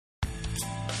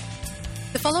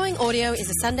following audio is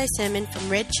a Sunday sermon from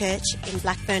Red Church in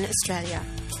Blackburn, Australia.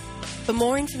 For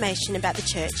more information about the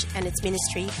church and its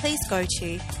ministry, please go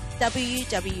to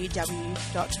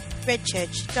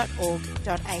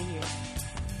www.redchurch.org.au.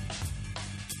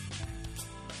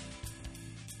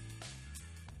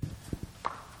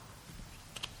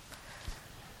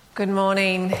 Good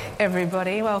morning,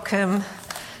 everybody. Welcome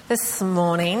this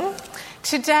morning.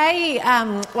 Today,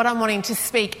 what I'm wanting to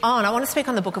speak on, I want to speak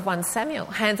on the book of 1 Samuel.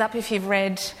 Hands up if you've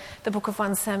read the book of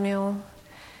 1 Samuel.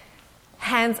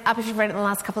 Hands up if you've read it in the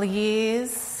last couple of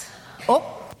years. Oh,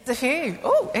 there's a few.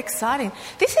 Oh, exciting.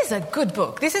 This is a good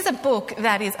book. This is a book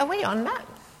that is... Are we on, Matt?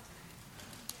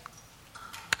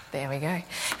 There we go.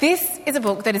 This is a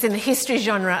book that is in the history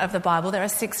genre of the Bible. There are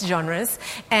 6 genres,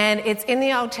 and it's in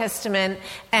the Old Testament,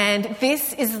 and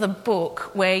this is the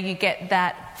book where you get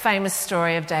that famous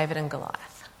story of David and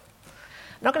Goliath. I'm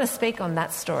not going to speak on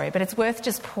that story, but it's worth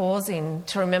just pausing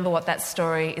to remember what that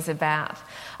story is about.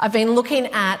 I've been looking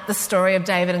at the story of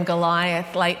David and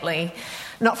Goliath lately,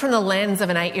 not from the lens of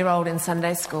an 8-year-old in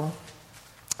Sunday school,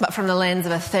 but from the lens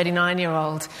of a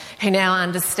 39-year-old who now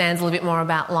understands a little bit more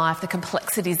about life, the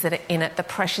complexities that are in it, the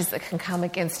pressures that can come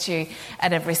against you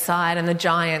at every side, and the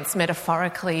giants,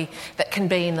 metaphorically, that can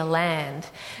be in the land.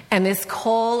 And this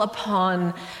call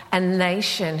upon a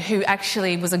nation who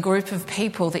actually was a group of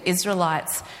people, the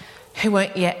Israelites, who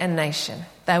weren't yet a nation.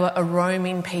 They were a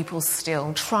roaming people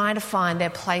still, trying to find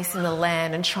their place in the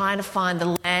land and trying to find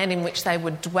the land in which they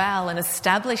would dwell and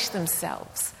establish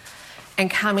themselves, and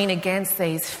coming against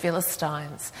these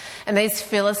Philistines. And these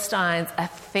Philistines are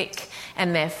thick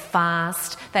and they're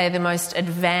fast. They are the most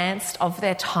advanced of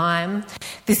their time.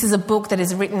 This is a book that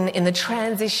is written in the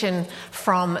transition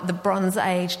from the Bronze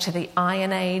Age to the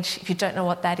Iron Age. If you don't know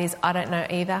what that is, I don't know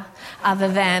either, other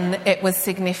than it was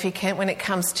significant when it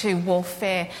comes to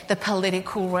warfare, the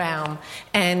political realm,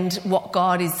 and what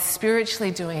God is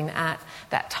spiritually doing at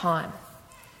that time.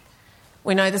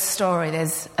 We know the story.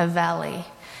 There's a valley,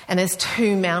 and there's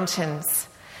 2 mountains,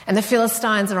 and the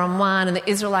Philistines are on one and the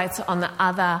Israelites are on the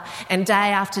other, and day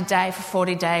after day for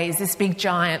 40 days, this big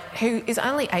giant who is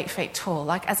only 8 feet tall.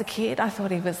 Like, as a kid, I thought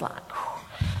he was like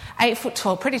 8 foot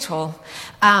tall, pretty tall,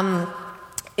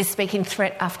 is speaking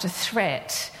threat after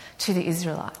threat to the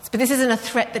Israelites. But this isn't a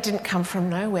threat that didn't come from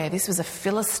nowhere. This was a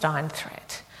Philistine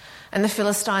threat, and the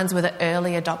Philistines were the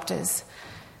early adopters.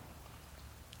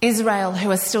 Israel,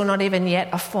 who are still not even yet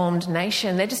a formed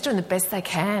nation, they're just doing the best they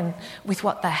can with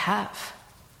what they have.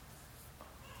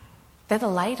 They're the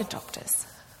late adopters.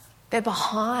 They're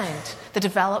behind the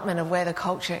development of where the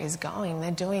culture is going.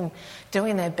 They're doing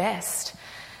their best.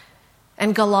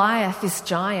 And Goliath, this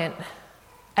giant,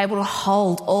 able to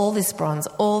hold all this bronze,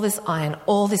 all this iron,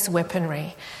 all this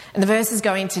weaponry. And the verse is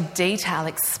going into detail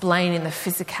explaining the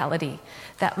physicality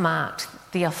that marked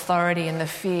the authority and the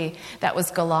fear that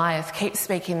was Goliath. Keep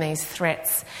speaking these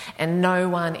threats, and no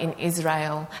one in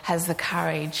Israel has the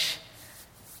courage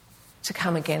to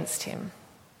come against him.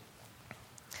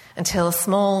 Until a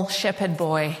small shepherd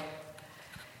boy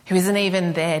who isn't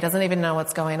even there, doesn't even know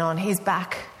what's going on, he's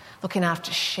back looking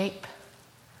after sheep,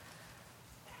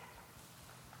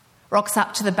 rocks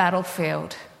up to the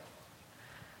battlefield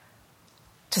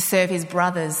to serve his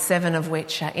brothers, 7 of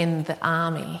which are in the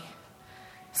army,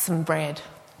 some bread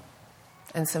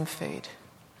and some food.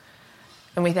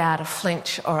 And without a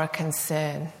flinch or a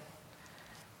concern,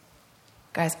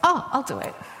 goes, "Oh, I'll do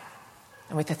it."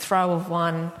 And with a throw of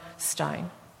 1 stone,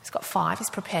 he's got 5, he's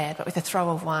prepared, but with a throw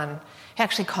of 1, he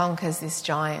actually conquers this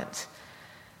giant.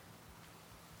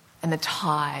 And the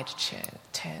tide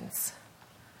turns.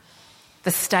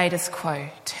 The status quo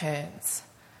turns.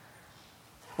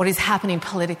 What is happening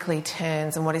politically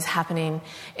turns, and what is happening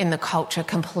in the culture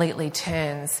completely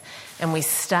turns. And we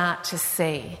start to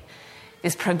see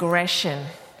this progression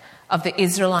of the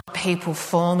Israelite people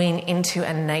forming into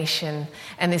a nation,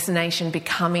 and this nation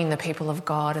becoming the people of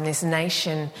God, and this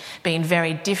nation being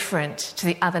very different to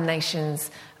the other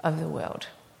nations of the world.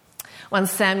 1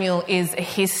 Samuel is a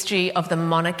history of the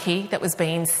monarchy that was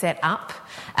being set up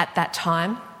at that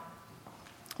time.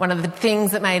 One of the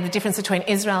things that made the difference between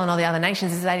Israel and all the other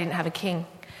nations is they didn't have a king.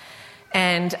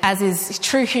 And as is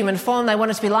true human form, they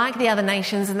wanted to be like the other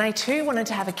nations, and they too wanted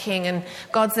to have a king. And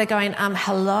God's there going,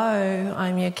 hello,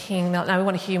 I'm your king. No, we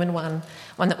want a human one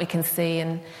that we can see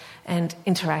and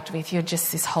interact with. You're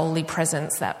just this holy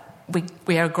presence that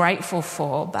we are grateful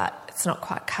for, but it's not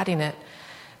quite cutting it.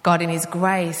 God in his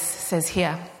grace says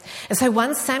here. And so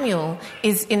 1 Samuel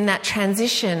is in that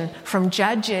transition from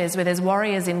judges where there's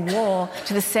warriors in war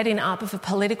to the setting up of a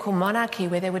political monarchy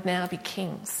where there would now be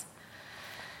kings.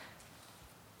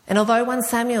 And although 1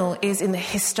 Samuel is in the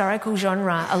historical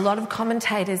genre, a lot of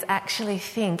commentators actually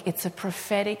think it's a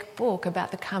prophetic book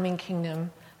about the coming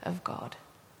kingdom of God.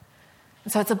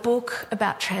 And so it's a book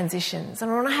about transitions.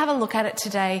 And I want to have a look at it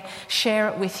today, share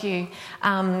it with you,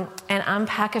 and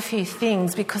unpack a few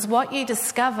things, because what you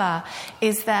discover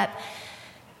is that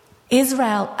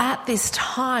Israel at this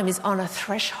time is on a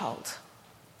threshold.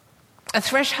 A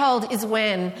threshold is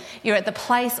when you're at the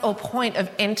place or point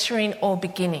of entering or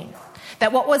beginning.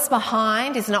 That what was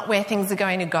behind is not where things are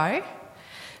going to go,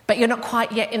 but you're not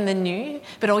quite yet in the new,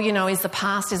 but all you know is the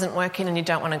past isn't working and you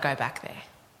don't want to go back there.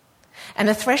 And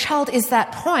the threshold is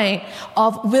that point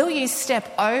of, will you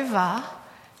step over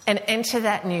and enter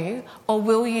that new, or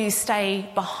will you stay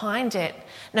behind it,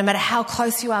 no matter how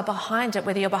close you are behind it,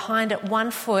 whether you're behind it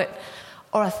 1 foot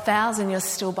or 1,000, you're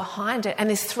still behind it. And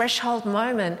this threshold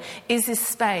moment is this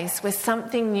space where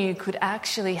something new could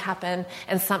actually happen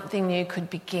and something new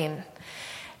could begin.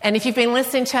 And if you've been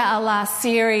listening to our last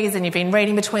series and you've been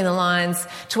reading between the lines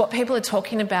to what people are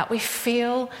talking about, we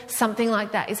feel something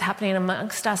like that is happening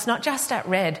amongst us, not just at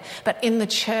Red, but in the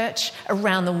church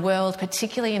around the world,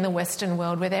 particularly in the Western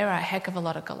world, where there are a heck of a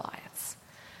lot of Goliaths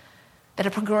that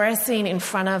are progressing in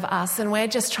front of us, and we're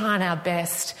just trying our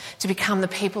best to become the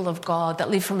people of God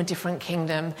that live from a different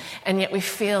kingdom, and yet we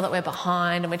feel that we're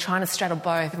behind and we're trying to straddle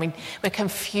both. I mean, we're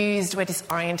confused, we're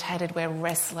disorientated, we're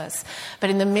restless. But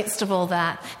in the midst of all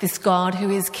that, this God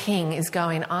who is King is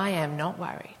going, I am not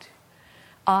worried.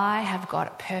 I have got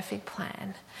a perfect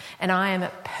plan and I am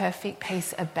at perfect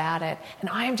peace about it. And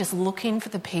I am just looking for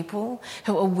the people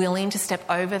who are willing to step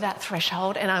over that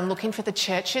threshold, and I'm looking for the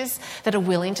churches that are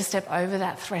willing to step over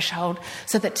that threshold,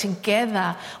 so that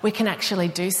together we can actually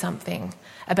do something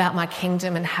about my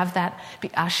kingdom and have that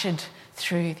be ushered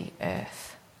through the earth.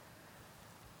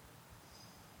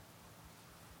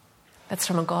 That's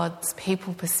from a God's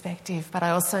people perspective, but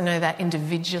I also know that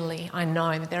individually, I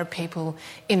know that there are people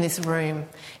in this room,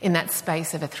 in that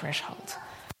space of a threshold,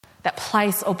 that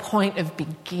place or point of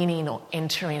beginning or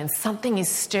entering, and something is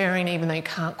stirring even though you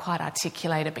can't quite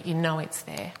articulate it, but you know it's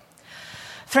there.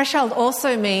 Threshold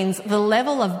also means the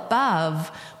level above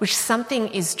which something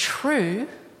is true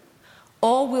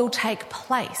or will take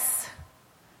place,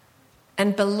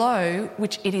 and below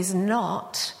which it is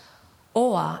not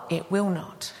or it will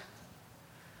not.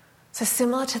 So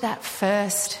similar to that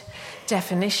first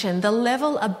definition, the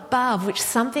level above which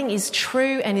something is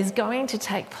true and is going to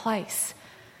take place.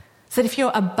 So that if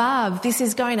you're above, this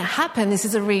is going to happen, this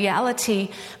is a reality,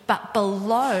 but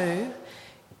below,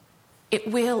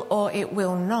 it will or it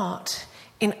will not.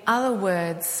 In other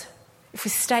words, if we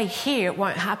stay here, it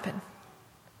won't happen.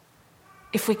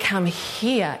 If we come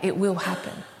here, it will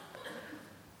happen.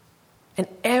 And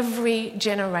every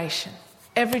generation,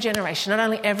 not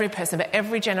only every person, but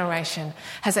every generation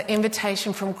has an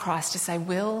invitation from Christ to say,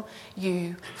 will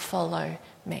you follow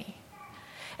me?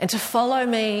 And to follow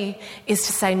me is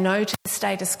to say no to the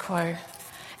status quo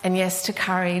and yes to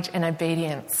courage and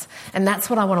obedience. And that's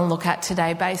what I want to look at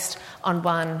today based on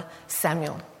 1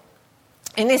 Samuel.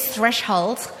 In this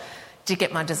threshold, do you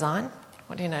get my design?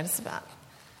 What do you notice about?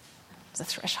 It's a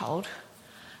threshold.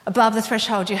 Above the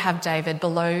threshold you have David,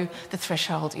 below the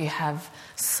threshold you have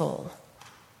Saul.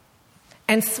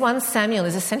 And 1 Samuel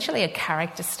is essentially a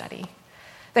character study.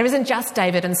 There isn't just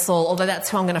David and Saul, although that's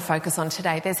who I'm going to focus on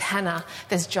today. There's Hannah,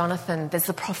 there's Jonathan, there's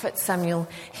the prophet Samuel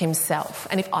himself.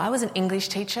 And if I was an English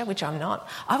teacher, which I'm not,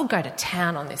 I would go to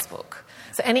town on this book.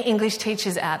 So any English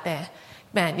teachers out there,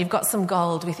 man, you've got some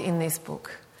gold within this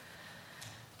book.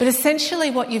 But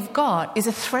essentially what you've got is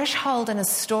a threshold and a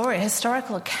story, a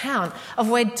historical account of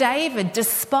where David,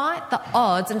 despite the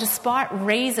odds and despite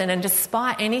reason and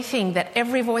despite anything that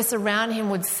every voice around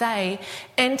him would say,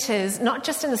 enters, not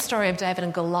just in the story of David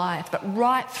and Goliath, but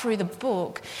right through the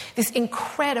book, this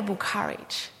incredible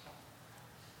courage.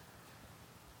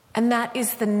 And that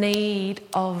is the need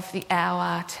of the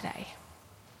hour today.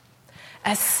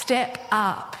 A step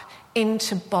up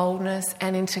into boldness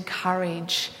and into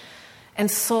courage. And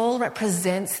Saul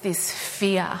represents this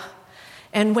fear.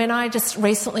 And when I just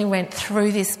recently went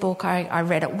through this book, I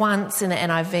read it once in the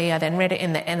NIV, I then read it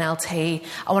in the NLT.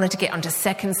 I wanted to get onto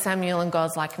 2 Samuel, and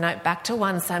God's like, no, back to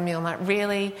 1 Samuel. I'm like,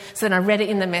 really? So then I read it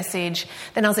in the Message.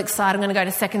 Then I was excited, I'm going to go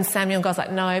to 2 Samuel. And God's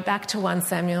like, no, back to 1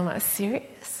 Samuel. I'm like,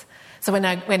 serious? So we're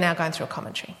now going through a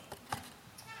commentary.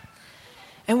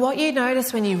 And what you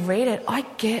notice when you read it, I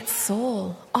get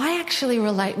Saul. I actually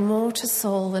relate more to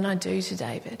Saul than I do to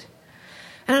David.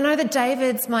 And I know that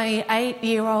David's my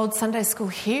 8-year-old Sunday school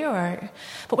hero,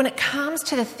 but when it comes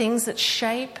to the things that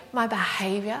shape my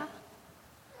behaviour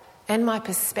and my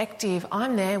perspective,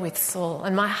 I'm there with Saul,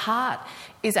 and my heart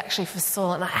is actually for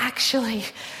Saul, and I actually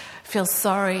feel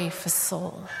sorry for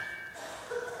Saul.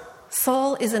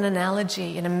 Saul is an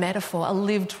analogy and a metaphor, a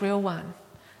lived real one,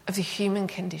 of the human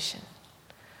condition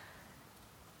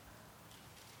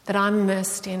that I'm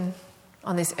immersed in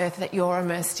on this earth, that you're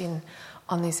immersed in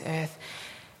on this earth.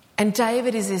 And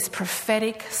David is this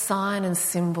prophetic sign and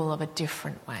symbol of a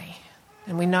different way.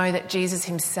 And we know that Jesus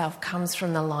himself comes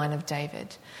from the line of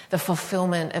David, the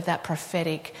fulfillment of that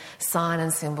prophetic sign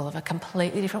and symbol of a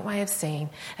completely different way of seeing,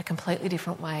 a completely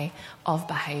different way of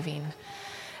behaving.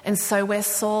 And so where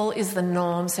Saul is the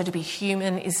norm, so to be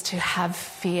human is to have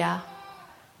fear.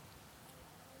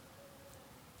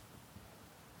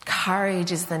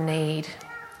 Courage is the need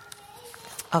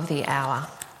of the hour.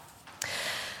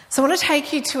 So I want to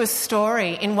take you to a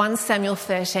story in 1 Samuel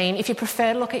 13. If you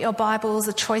prefer to look at your Bibles,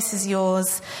 the choice is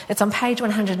yours. It's on page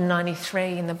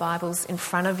 193 in the Bibles in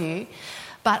front of you.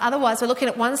 But otherwise, we're looking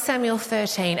at 1 Samuel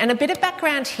 13. And a bit of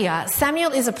background here.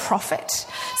 Samuel is a prophet.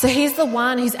 So he's the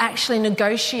one who's actually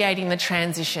negotiating the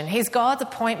transition. He's God's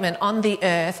appointment on the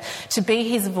earth to be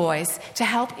his voice, to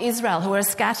help Israel, who are a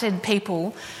scattered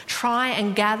people, try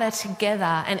and gather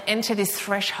together and enter this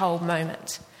threshold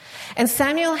moment. And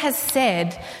Samuel has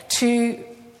said to,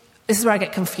 this is where I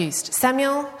get confused.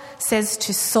 Samuel says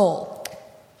to Saul,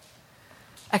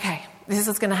 okay, this is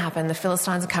what's going to happen. The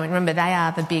Philistines are coming. Remember, they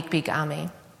are the big, big army.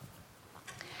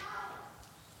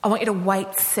 I want you to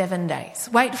wait 7 days.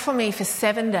 Wait for me for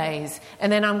 7 days, and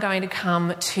then I'm going to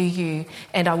come to you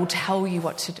and I will tell you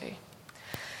what to do.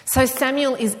 So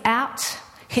Samuel is out.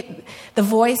 The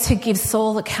voice who gives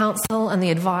Saul the counsel and the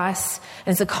advice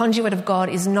and is the conduit of God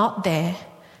is not there.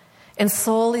 And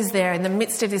Saul is there in the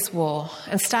midst of this war.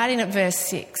 And starting at verse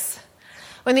 6,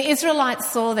 when the Israelites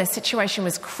saw their situation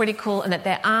was critical and that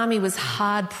their army was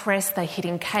hard pressed, they hid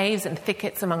in caves and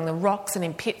thickets among the rocks and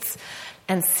in pits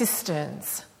and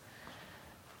cisterns.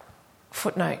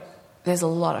 Footnote, there's a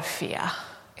lot of fear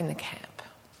in the camp.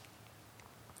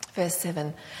 Verse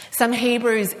 7, some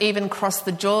Hebrews even crossed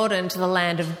the Jordan to the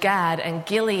land of Gad and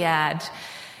Gilead.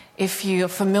 If you're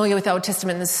familiar with the Old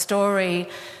Testament, the story,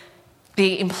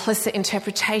 the implicit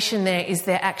interpretation there is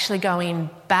they're actually going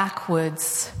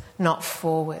backwards, not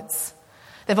forwards.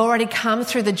 They've already come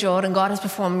through the Jordan. God has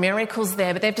performed miracles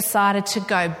there, but they've decided to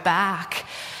go back.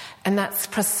 And that's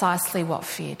precisely what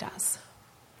fear does.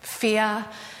 Fear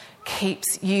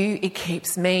keeps you, it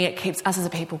keeps me, it keeps us as a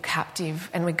people captive,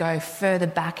 and we go further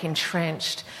back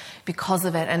entrenched because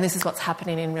of it. And this is what's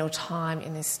happening in real time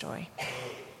in this story.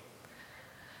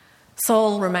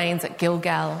 Saul remains at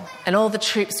Gilgal, and all the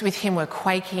troops with him were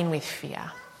quaking with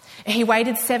fear. And he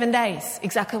waited 7 days,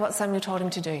 exactly what Samuel told him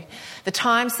to do. The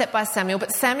time set by Samuel,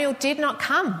 but Samuel did not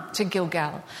come to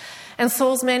Gilgal. And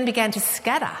Saul's men began to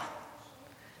scatter.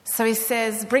 So he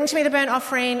says, bring to me the burnt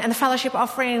offering and the fellowship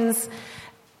offerings.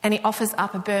 And he offers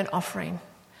up a burnt offering.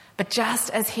 But just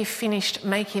as he finished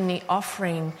making the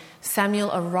offering,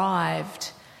 Samuel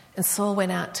arrived and Saul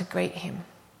went out to greet him.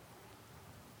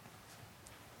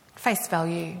 Face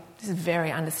value, this is a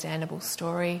very understandable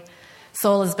story.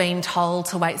 Saul has been told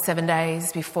to wait 7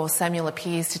 days before Samuel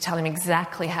appears to tell him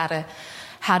exactly how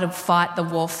to fight the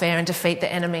warfare and defeat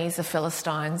the enemies, the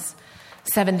Philistines.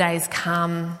 7 days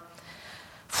come.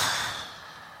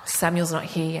 Samuel's not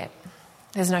here yet.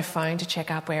 There's no phone to check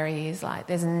up where he is.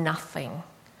 There's nothing.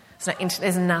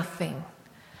 There's nothing.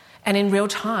 And in real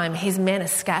time, his men are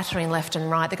scattering left and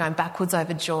right. They're going backwards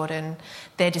over Jordan.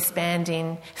 They're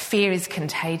disbanding. Fear is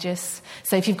contagious.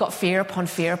 So if you've got fear upon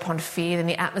fear upon fear, then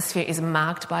the atmosphere is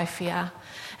marked by fear.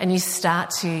 And you start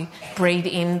to breathe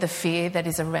in the fear that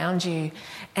is around you.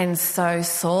 And so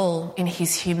Saul, in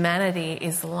his humanity,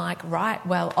 is like, right,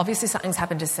 well, obviously something's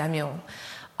happened to Samuel.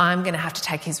 I'm going to have to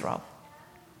take his role.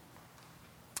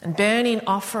 And burning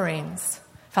offerings,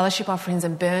 fellowship offerings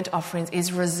and burnt offerings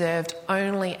is reserved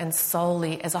only and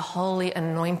solely as a holy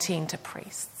anointing to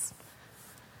priests.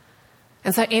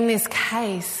 And so in this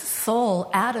case, Saul,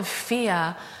 out of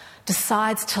fear,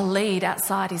 decides to lead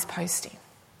outside his posting.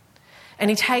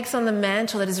 And he takes on the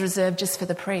mantle that is reserved just for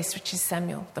the priest, which is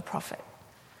Samuel, the prophet.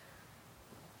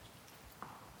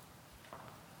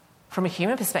 From a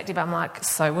human perspective, I'm like,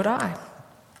 so would I.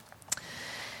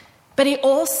 But he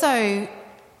also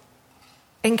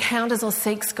encounters or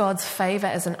seeks God's favour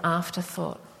as an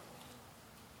afterthought.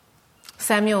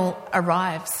 Samuel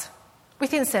arrives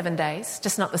within 7 days,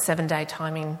 just not the 7-day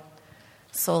timing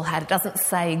Saul had. It doesn't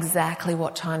say exactly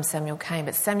what time Samuel came,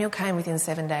 but Samuel came within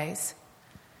 7 days.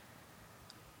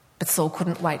 But Saul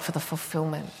couldn't wait for the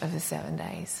fulfilment of the 7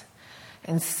 days.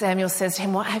 And Samuel says to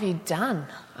him, "What have you done?"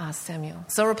 asked Samuel.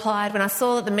 Saul replied, "When I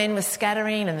saw that the men were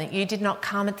scattering and that you did not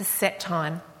come at the set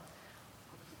time,"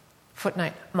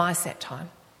 footnote, my set time,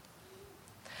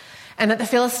 "and that the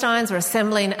Philistines were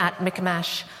assembling at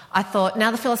Michmash, I thought,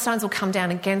 now the Philistines will come down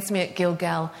against me at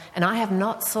Gilgal, and I have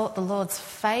not sought the Lord's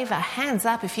favour." Hands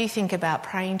up if you think about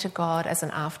praying to God as an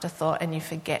afterthought and you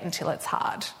forget until it's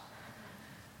hard.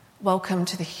 Welcome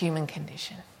to the human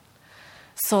condition.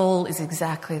 Saul is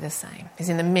exactly the same. He's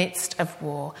in the midst of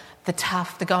war.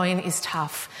 The going is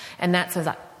tough. And that's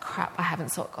like, crap, I haven't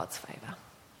sought God's favour.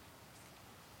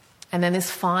 And then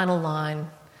this final line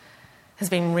has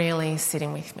been really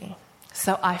sitting with me.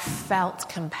 "So I felt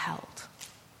compelled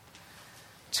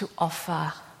to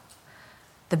offer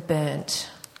the burnt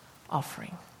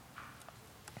offering."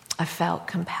 I felt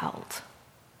compelled.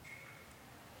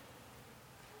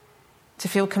 To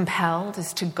feel compelled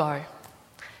is to go.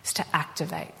 Is to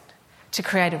activate, to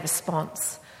create a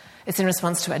response. It's in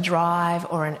response to a drive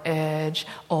or an urge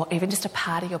or even just a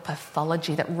part of your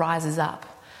pathology that rises up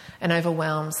and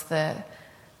overwhelms the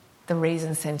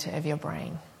reason centre of your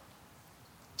brain.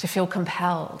 To feel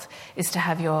compelled is to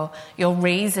have your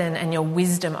reason and your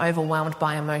wisdom overwhelmed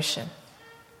by emotion,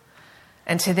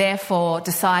 and to therefore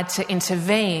decide to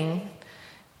intervene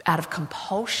out of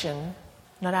compulsion,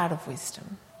 not out of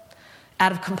wisdom.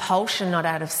 Out of compulsion, not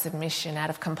out of submission, out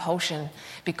of compulsion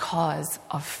because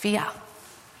of fear.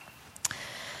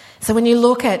 So when you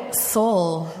look at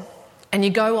Saul and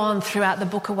you go on throughout the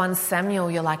book of 1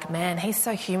 Samuel, you're like, man, he's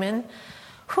so human.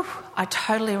 Whew, I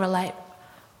totally relate.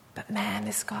 But man,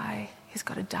 this guy, he's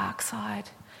got a dark side.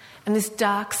 And this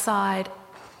dark side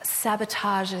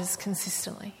sabotages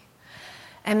consistently.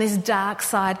 And this dark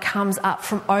side comes up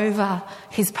from over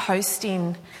his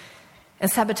posting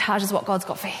and sabotages what God's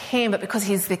got for him. But because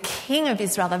he's the king of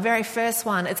Israel, the very first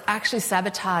one, it's actually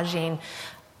sabotaging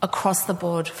across the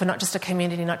board for not just a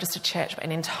community, not just a church, but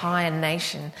an entire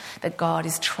nation that God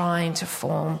is trying to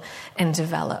form and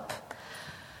develop.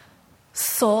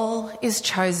 Saul is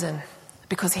chosen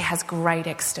because he has great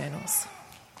externals.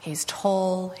 He's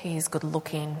tall, he's good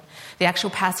looking. The actual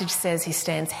passage says he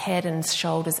stands head and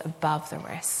shoulders above the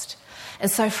rest. And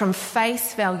so from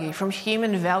face value, from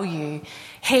human value,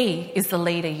 he is the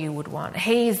leader you would want.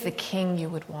 He is the king you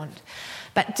would want.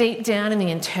 But deep down in the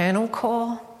internal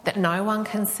core that no one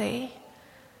can see,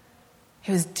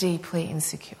 he was deeply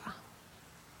insecure.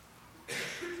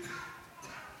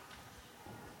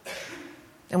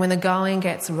 And when the going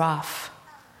gets rough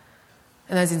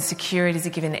and those insecurities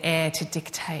are given air to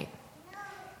dictate,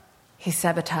 he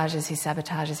sabotages.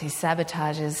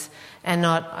 And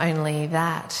not only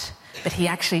that, but he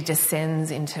actually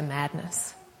descends into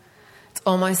madness. It's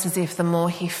almost as if the more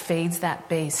he feeds that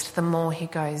beast, the more he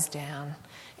goes down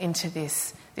into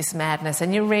this madness.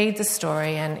 And you read the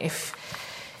story, and if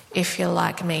you're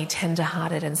like me,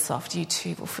 tender-hearted and soft, you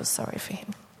too will feel sorry for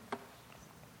him.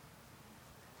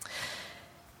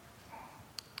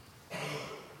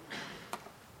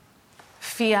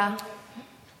 Fear,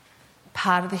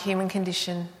 part of the human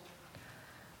condition,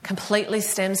 completely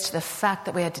stems to the fact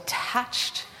that we are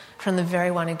detached from the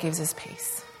very one who gives us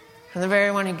peace, from the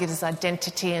very one who gives us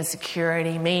identity and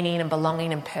security, meaning and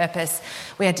belonging and purpose.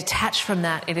 We are detached from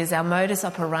that. It is our modus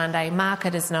operandi.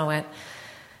 Marketers know it,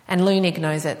 and Lunig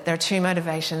knows it. There are two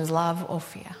motivations, love or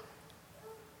fear.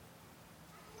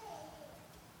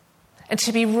 And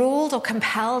to be ruled or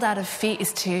compelled out of fear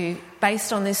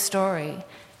based on this story,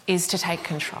 is to take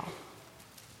control.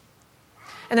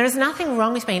 And there is nothing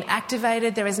wrong with being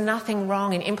activated. There is nothing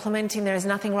wrong in implementing. There is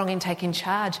nothing wrong in taking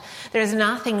charge. There is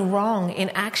nothing wrong in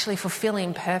actually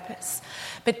fulfilling purpose.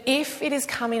 But if it is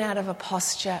coming out of a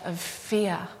posture of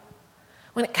fear,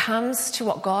 when it comes to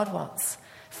what God wants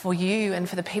for you and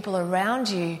for the people around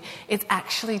you, it's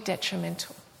actually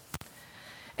detrimental.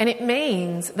 And it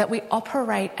means that we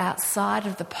operate outside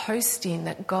of the posting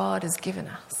that God has given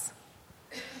us.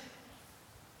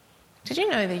 Did you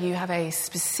know that you have a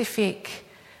specific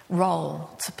role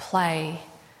to play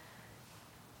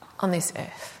on this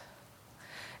earth?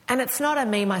 And it's not a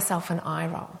me, myself and I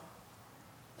role.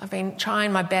 I've been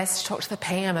trying my best to talk to the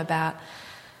PM about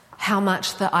how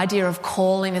much the idea of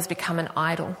calling has become an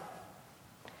idol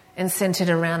and centred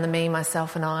around the me,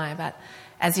 myself and I. But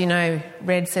as you know,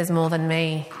 Red says more than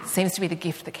me seems to be the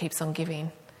gift that keeps on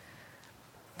giving.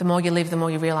 The more you live, the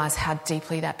more you realise how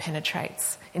deeply that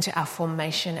penetrates into our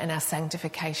formation and our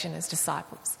sanctification as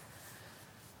disciples.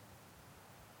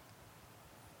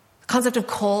 The concept of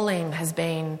calling has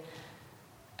been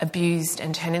abused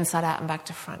and turned inside out and back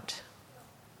to front.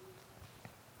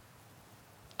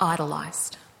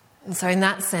 Idolised. And so in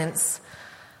that sense,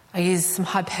 I use some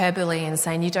hyperbole in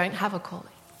saying you don't have a calling.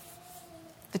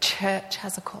 The church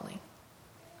has a calling,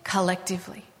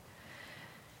 collectively.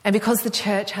 And because the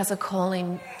church has a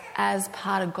calling as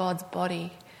part of God's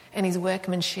body and his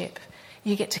workmanship,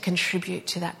 you get to contribute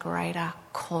to that greater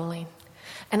calling.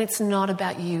 And it's not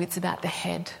about you, it's about the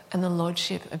head and the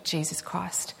lordship of Jesus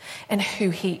Christ and who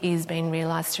he is being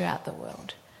realised throughout the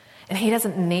world. And he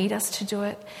doesn't need us to do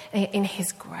it. In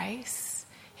his grace,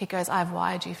 he goes, I've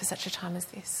wired you for such a time as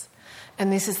this.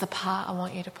 And this is the part I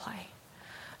want you to play.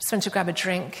 I just went to grab a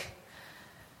drink.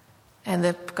 And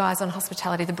the guys on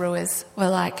hospitality, the brewers, were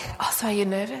like, oh, so are you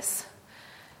nervous?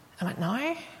 I went,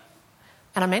 no.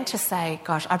 And I meant to say,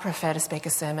 gosh, I prefer to speak a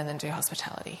sermon than do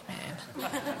hospitality,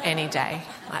 man. Any day.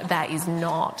 Like, that is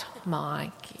not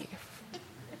my gift.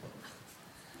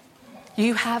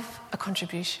 You have a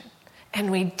contribution,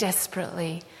 and we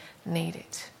desperately need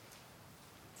it.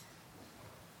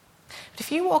 But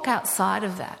if you walk outside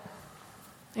of that,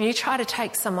 and you try to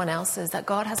take someone else's that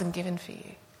God hasn't given for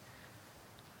you,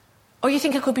 or you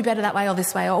think it could be better that way or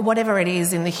this way, or whatever it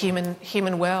is in the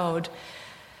human world,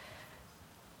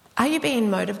 are you being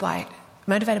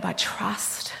motivated by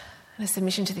trust and a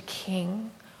submission to the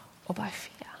King, or by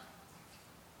fear?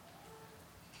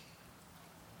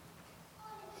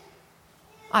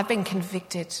 I've been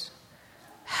convicted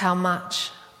how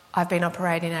much I've been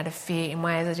operating out of fear in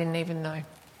ways I didn't even know.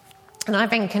 And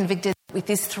I've been convicted with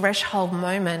this threshold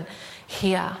moment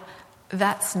here,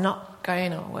 that's not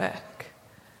going to work.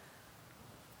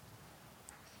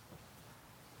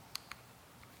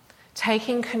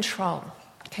 Taking control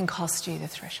can cost you the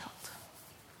threshold.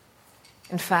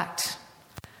 In fact,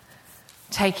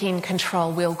 taking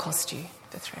control will cost you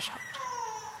the threshold.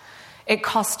 It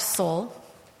cost Saul,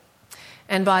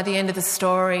 and by the end of the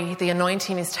story, the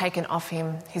anointing is taken off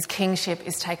him, his kingship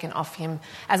is taken off him.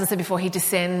 As I said before, he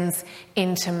descends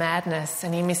into madness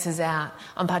and he misses out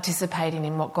on participating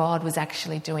in what God was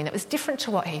actually doing. It was different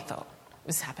to what he thought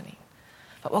was happening,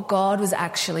 but what God was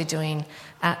actually doing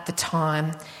at the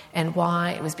time. And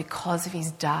why? It was because of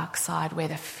his dark side where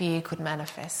the fear could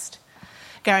manifest.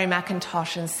 Gary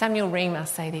McIntosh and Samuel Reamer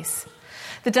say this: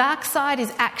 the dark side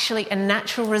is actually a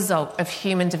natural result of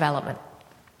human development.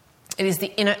 It is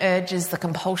the inner urges, the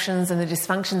compulsions and the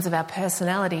dysfunctions of our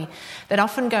personality that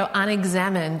often go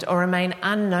unexamined or remain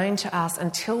unknown to us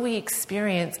until we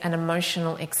experience an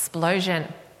emotional explosion.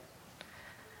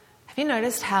 Have you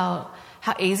noticed how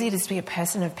easy it is to be a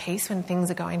person of peace when things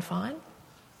are going fine?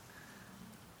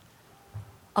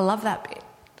 I love that bit.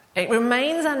 It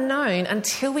remains unknown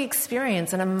until we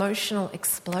experience an emotional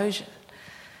explosion.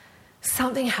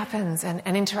 Something happens,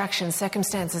 an interaction,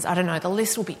 circumstances, I don't know, the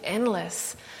list will be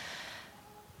endless.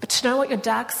 But to know what your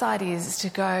dark side is to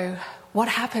go, what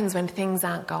happens when things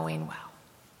aren't going well?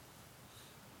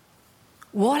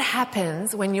 What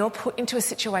happens when you're put into a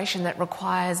situation that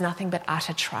requires nothing but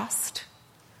utter trust?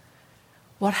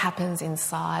 What happens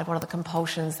inside? What are the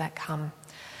compulsions that come?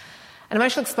 An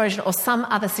emotional explosion or some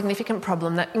other significant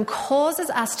problem that causes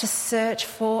us to search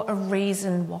for a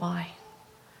reason why.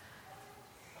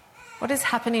 What is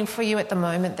happening for you at the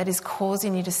moment that is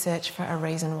causing you to search for a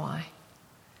reason why?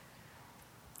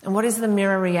 And what is the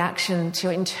mirror reaction to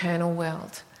your internal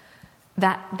world?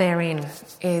 That therein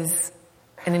is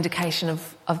an indication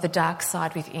of the dark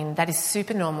side within. That is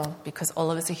super normal because all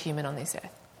of us are human on this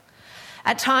earth.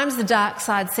 At times, the dark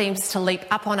side seems to leap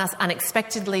up on us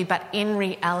unexpectedly, but in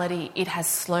reality, it has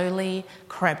slowly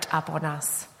crept up on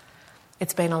us.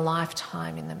 It's been a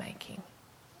lifetime in the making.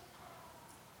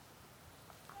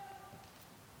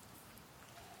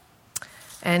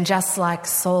 And just like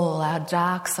Saul, our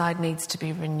dark side needs to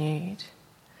be renewed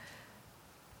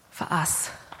for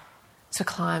us to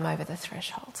climb over the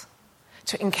threshold,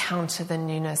 to encounter the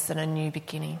newness and a new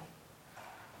beginning.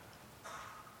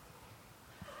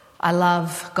 I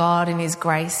love God in his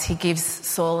grace. He gives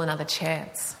Saul another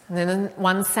chance. And then in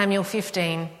 1 Samuel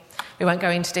 15, we won't go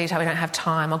into detail, we don't have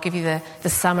time. I'll give you the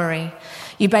summary.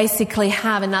 You basically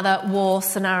have another war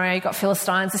scenario. You've got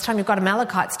Philistines. This time you've got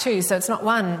Amalekites too. So it's not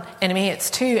one enemy, it's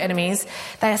two enemies.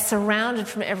 They are surrounded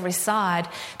from every side.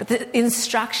 But the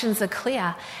instructions are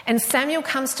clear. And Samuel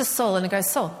comes to Saul and he goes,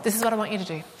 Saul, this is what I want you to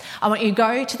do. I want you to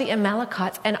go to the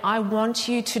Amalekites and I want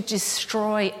you to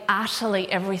destroy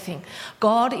utterly everything.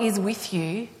 God is with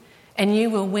you and you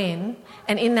will win.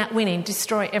 And in that winning,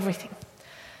 destroy everything.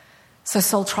 So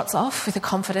Saul trots off with the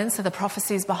confidence of the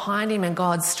prophecies behind him and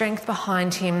God's strength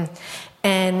behind him,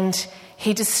 and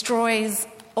he destroys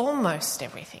almost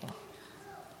everything.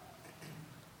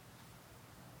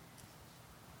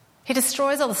 He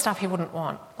destroys all the stuff he wouldn't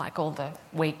want, like all the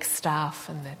weak stuff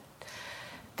and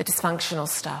the dysfunctional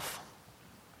stuff.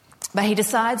 But he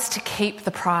decides to keep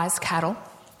the prize cattle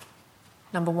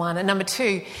number one. And number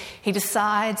two, he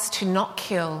decides to not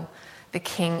kill the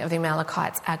king of the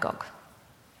Amalekites, Agag.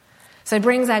 So he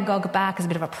brings Agag back as a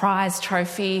bit of a prize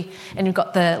trophy, and you've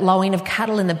got the lowing of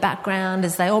cattle in the background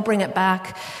as they all bring it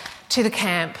back to the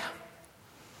camp.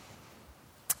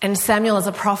 And Samuel, as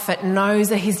a prophet, knows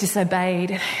that he's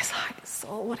disobeyed. And he's like,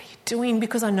 Saul, what are you doing?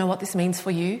 Because I know what this means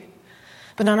for you.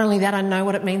 But not only that, I know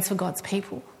what it means for God's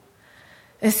people.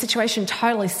 This situation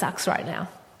totally sucks right now.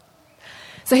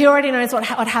 So he already knows what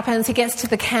happens. He gets to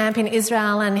the camp in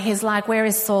Israel and he's like, where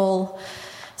is Saul?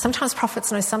 Sometimes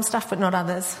prophets know some stuff but not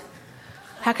others.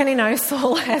 How can he know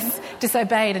Saul has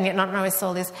disobeyed and yet not know where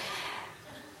Saul is?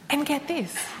 And get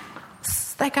this.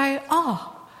 They go,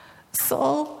 oh,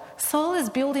 Saul is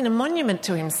building a monument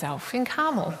to himself in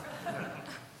Carmel.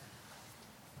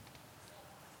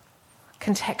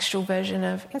 Contextual version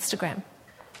of Instagram.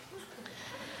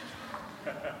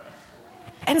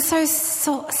 And so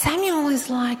Samuel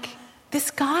is like, this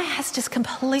guy has just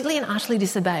completely and utterly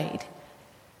disobeyed,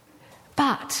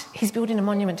 but he's building a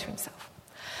monument to himself.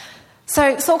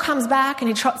 So Saul comes back and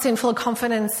he trots in full of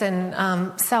confidence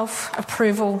and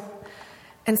self-approval.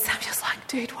 And Samuel's like,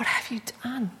 dude, what have you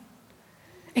done?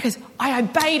 He goes, I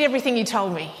obeyed everything you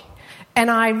told me. And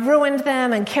I ruined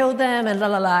them and killed them and la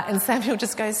la la. And Samuel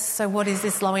just goes, so what is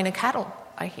this lowing of cattle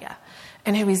I hear?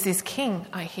 And who is this king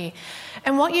I hear?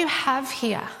 And what you have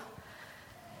here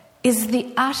is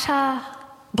the utter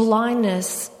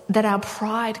blindness that our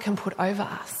pride can put over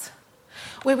us,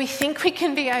 where we think we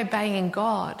can be obeying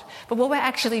God, but what we're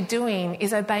actually doing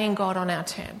is obeying God on our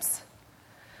terms.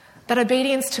 That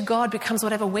obedience to God becomes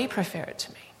whatever we prefer it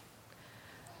to be.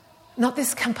 Not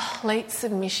this complete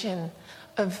submission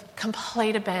of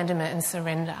complete abandonment and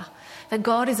surrender. That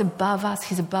God is above us,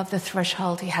 he's above the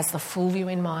threshold, he has the full view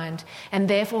in mind, and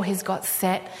therefore he's got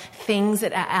set things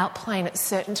that are outplaying at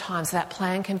certain times so that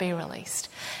plan can be released.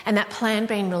 And that plan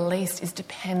being released is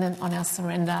dependent on our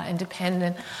surrender and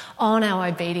dependent on our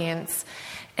obedience.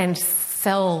 And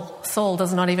Saul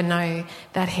does not even know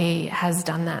that he has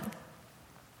done that.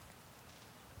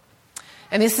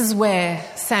 And this is where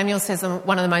Samuel says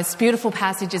one of the most beautiful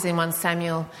passages in 1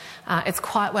 Samuel. It's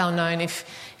quite well known. If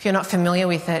you're not familiar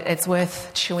with it, it's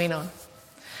worth chewing on.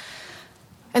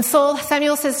 And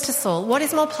Samuel says to Saul, what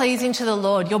is more pleasing to the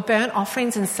Lord, your burnt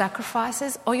offerings and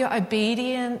sacrifices, or your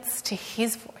obedience to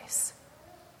his voice?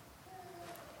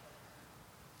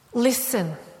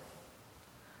 Listen.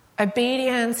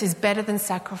 Obedience is better than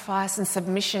sacrifice, and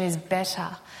submission is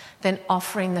better than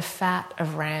offering the fat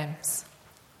of rams.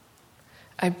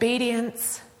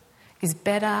 Obedience is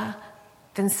better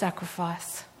than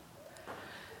sacrifice,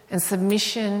 and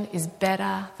submission is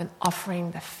better than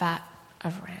offering the fat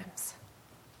of rams.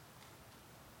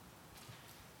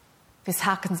 This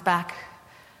harkens back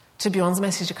to Bjorn's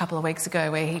message a couple of weeks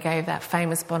ago where he gave that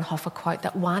famous Bonhoeffer quote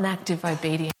that one act of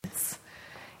obedience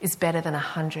is better than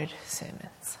 100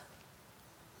 sermons.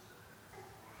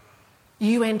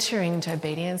 You entering into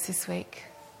obedience this week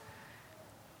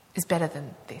is better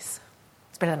than this.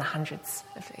 It's better than hundreds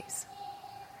of these.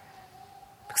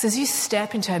 Because as you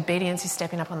step into obedience, you're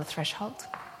stepping up on the threshold.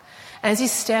 And as you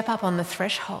step up on the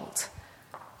threshold,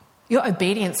 your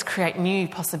obedience creates new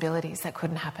possibilities that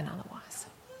couldn't happen otherwise.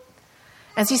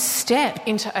 As you step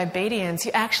into obedience,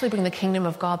 you actually bring the kingdom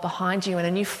of God behind you and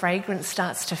a new fragrance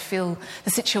starts to fill the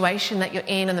situation that you're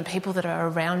in and the people that are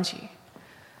around you.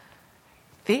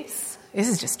 This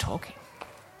is just talking.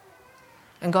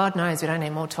 And God knows we don't need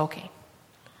more talking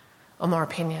or more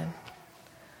opinion.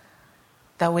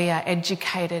 That we are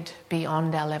educated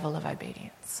beyond our level of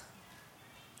obedience.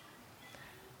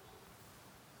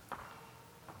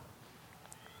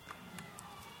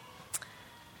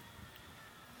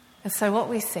 And so what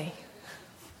we see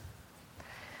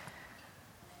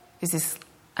is this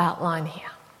outline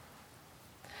here.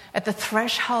 At the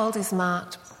threshold is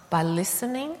marked by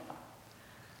listening,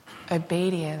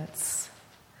 obedience,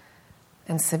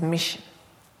 and submission.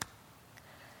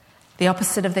 The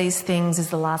opposite of these things is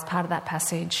the last part of that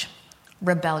passage,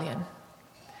 rebellion.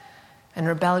 And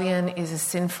rebellion is as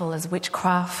sinful as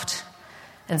witchcraft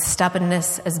and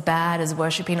stubbornness as bad as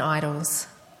worshipping idols.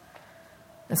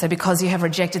 And so because you have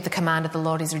rejected the command of the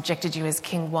Lord, he's rejected you as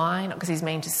king. Why? Not because he's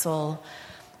mean to Saul,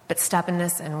 but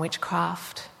stubbornness and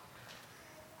witchcraft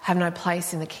have no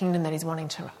place in the kingdom that he's wanting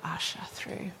to usher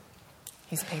through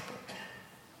his people.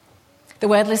 The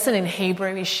word listen in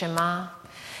Hebrew is shema,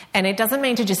 and it doesn't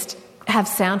mean to just have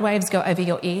sound waves go over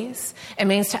your ears. It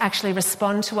means to actually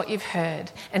respond to what you've heard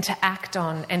and to act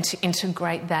on and to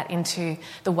integrate that into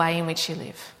the way in which you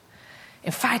live.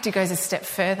 In fact, it goes a step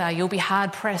further. You'll be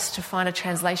hard-pressed to find a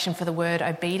translation for the word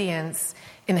obedience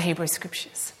in the Hebrew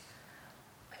Scriptures.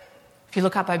 If you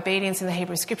look up obedience in the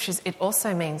Hebrew Scriptures, it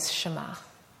also means Shema.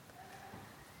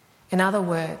 In other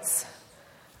words,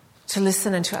 to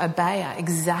listen and to obey are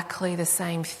exactly the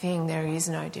same thing. There is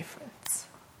no difference.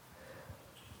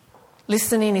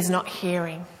 Listening is not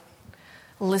hearing.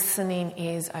 Listening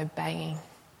is obeying.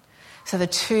 So the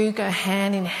two go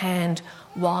hand in hand.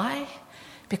 Why?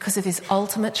 Because of this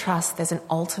ultimate trust, there's an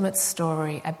ultimate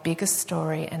story, a bigger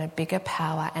story and a bigger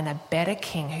power and a better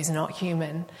king who's not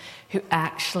human, who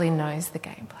actually knows the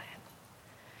game plan,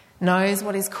 knows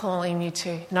what he's calling you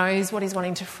to, knows what he's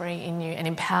wanting to free in you and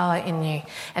empower in you,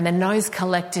 and then knows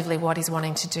collectively what he's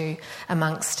wanting to do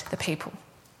amongst the people.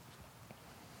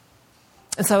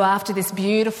 And so after this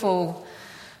beautiful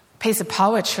piece of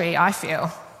poetry, I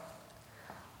feel,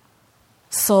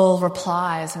 Saul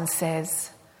replies and says,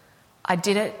 I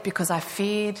did it because I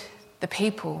feared the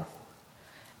people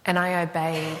and I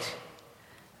obeyed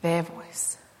their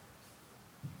voice.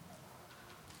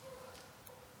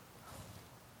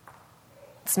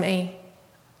 It's me.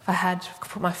 If I had to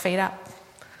put my feet up,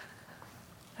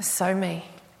 it's so me.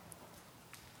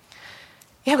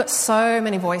 You've got so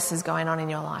many voices going on in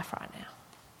your life right now.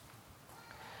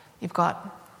 You've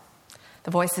got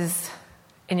the voices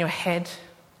in your head,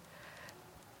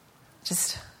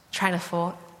 just train of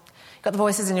thought. You've got the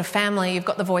voices in your family, you've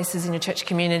got the voices in your church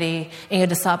community, in your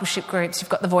discipleship groups, you've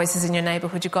got the voices in your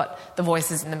neighbourhood, you've got the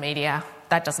voices in the media.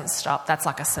 That doesn't stop. That's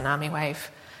like a tsunami wave.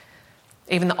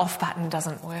 Even the off button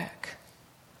doesn't work.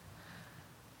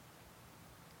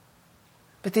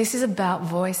 But this is about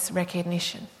voice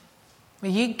recognition,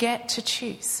 where you get to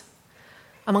choose.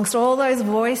 Amongst all those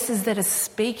voices that are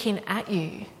speaking at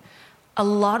you, a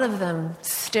lot of them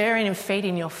stirring and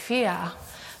feeding your fear,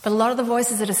 but a lot of the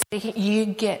voices that are speaking, you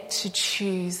get to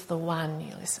choose the one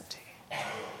you listen to.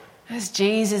 As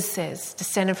Jesus says,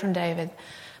 descended from David,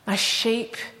 my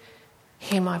sheep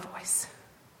hear my voice.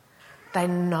 They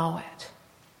know it.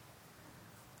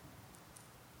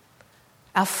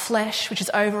 Our flesh, which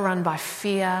is overrun by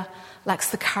fear,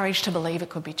 lacks the courage to believe it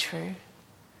could be true.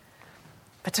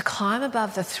 But to climb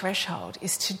above the threshold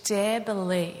is to dare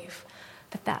believe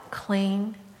that that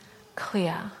clean,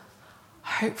 clear,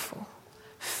 hopeful,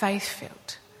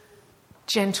 faith-filled,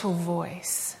 gentle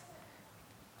voice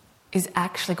is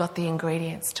actually got the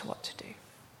ingredients to what to do.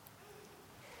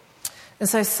 And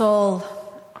so Saul,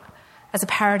 as a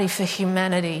parody for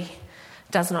humanity,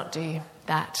 does not do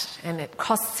that, and it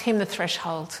costs him the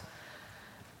threshold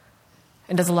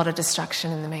and does a lot of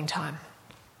destruction in the meantime.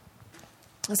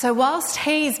 And so whilst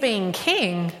he's being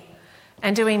king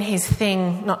and doing his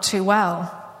thing not too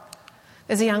well,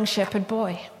 there's a young shepherd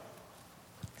boy.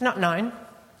 He's not known.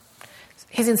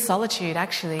 He's in solitude,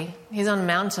 actually. He's on a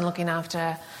mountain looking after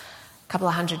a couple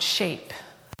of hundred sheep.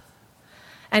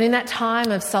 And in that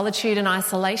time of solitude and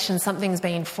isolation, something's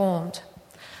being formed.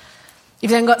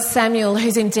 You've then got Samuel,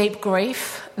 who's in deep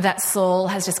grief that Saul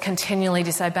has just continually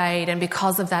disobeyed, and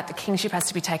because of that, the kingship has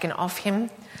to be taken off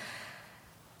him.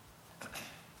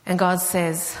 And God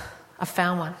says, I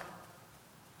found one.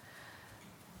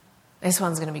 This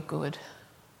one's going to be good.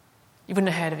 You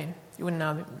wouldn't have heard of him. You wouldn't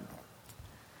know him.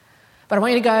 But I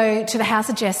want you to go to the house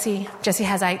of Jesse. Jesse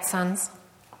has 8 sons.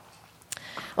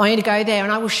 I want you to go there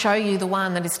and I will show you the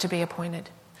one that is to be appointed.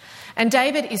 And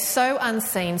David is so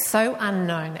unseen, so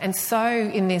unknown, and so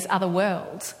in this other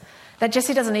world that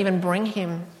Jesse doesn't even bring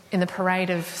him in the parade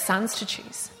of sons to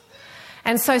choose.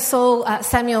 And so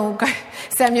Samuel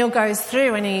goes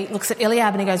through and he looks at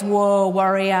Eliab and he goes, whoa,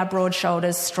 warrior, broad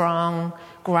shoulders, strong,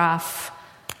 gruff,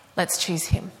 let's choose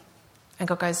him. And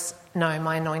God goes, no,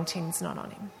 my anointing's not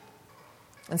on him.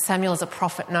 And Samuel, as a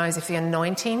prophet, knows if the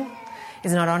anointing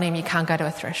is not on him, you can't go to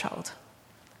a threshold.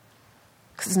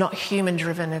 Because it's not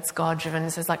human-driven, it's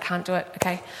God-driven. So it's like, can't do it,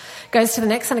 okay. Goes to the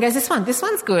next one and goes, this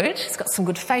one's good. He's got some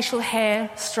good facial hair,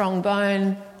 strong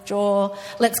bone, jaw.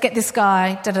 Let's get this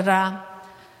guy, da-da-da.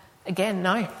 Again,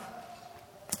 no.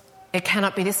 It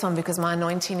cannot be this one because my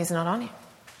anointing is not on him.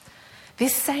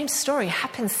 This same story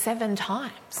happens 7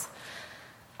 times.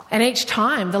 And each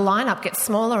time the lineup gets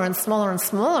smaller and smaller and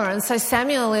smaller. And so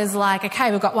Samuel is like, okay,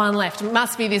 we've got one left. It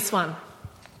must be this one.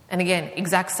 And again,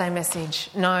 exact same message.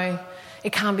 No,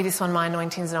 it can't be this one. My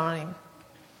anointing's not on him.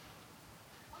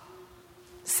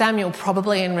 Samuel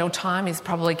probably in real time is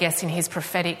probably guessing his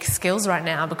prophetic skills right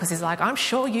now because he's like, I'm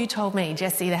sure you told me,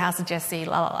 Jesse, the house of Jesse,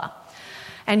 la, la, la.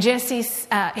 And Jesse,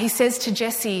 he says to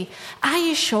Jesse, are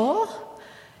you sure?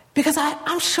 Because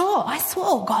I'm sure. I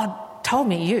swore God told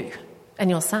me you and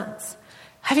your sons.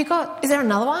 Is there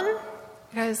another one?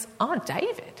 He goes, oh,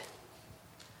 David.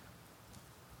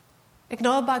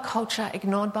 Ignored by culture,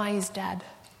 ignored by his dad.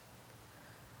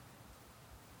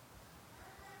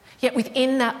 Yet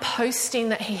within that posting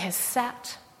that he has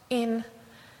sat in,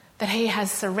 that he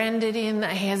has surrendered in,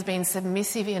 that he has been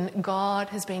submissive in, God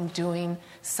has been doing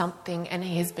something and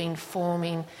he has been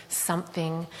forming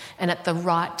something. And at the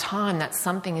right time, that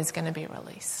something is going to be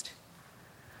released.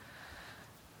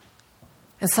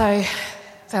 And so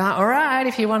they're like, all right,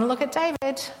 if you want to look at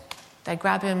David. They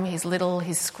grab him, he's little,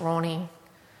 he's scrawny.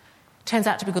 Turns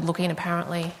out to be good looking,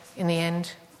 apparently, in the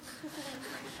end.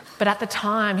 But at the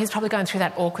time, he's probably going through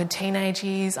that awkward teenage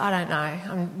years. I don't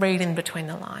know. I'm reading between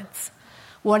the lines.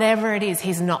 Whatever it is,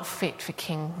 he's not fit for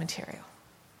king material.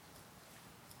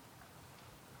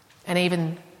 And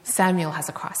even Samuel has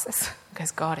a crisis. He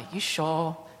goes, God, are you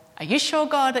sure? Are you sure,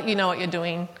 God, that you know what you're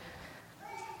doing?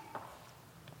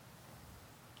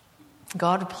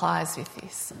 God replies with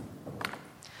this.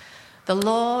 The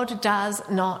Lord does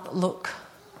not look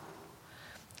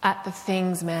at the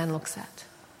things man looks at.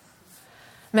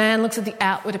 Man looks at the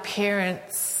outward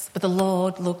appearance, but the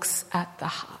Lord looks at the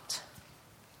heart.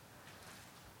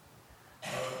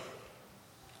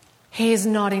 He is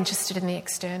not interested in the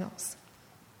externals.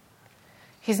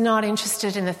 He's not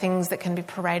interested in the things that can be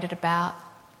paraded about,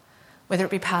 whether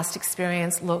it be past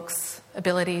experience, looks,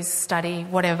 abilities, study,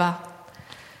 whatever.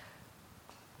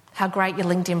 How great your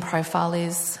LinkedIn profile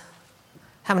is,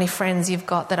 how many friends you've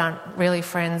got that aren't really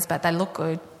friends but they look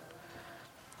good.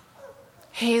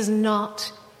 He is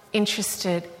not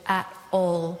interested at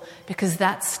all because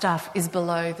that stuff is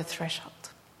below the threshold.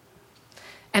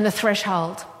 And the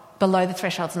threshold, below the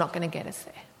threshold, is not going to get us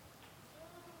there.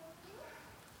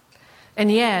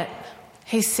 And yet,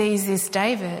 he sees this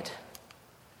David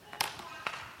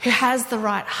who has the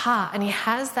right heart, and he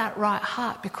has that right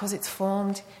heart because it's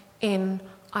formed in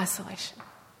isolation.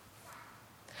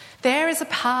 There is a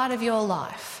part of your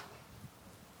life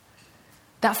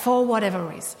that for whatever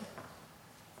reason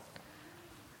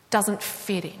doesn't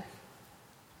fit in.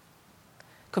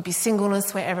 It could be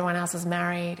singleness where everyone else is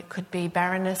married. It could be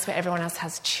barrenness where everyone else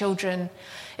has children.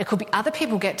 It could be other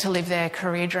people get to live their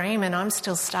career dream and I'm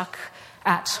still stuck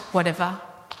at whatever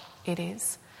it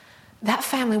is. That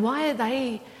family, why are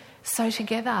they so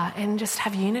together and just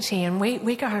have unity? And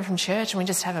we go home from church and we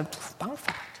just have a bunk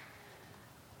fight.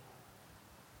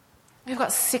 We've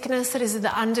got sickness that is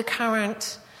the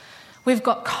undercurrent. We've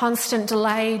got constant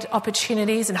delayed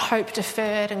opportunities and hope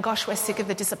deferred, and gosh, we're sick of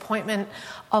the disappointment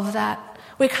of that.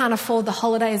 We can't afford the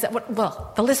holidays.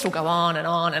 Well, the list will go on and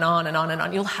on and on and on and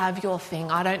on. You'll have your thing.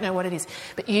 I don't know what it is,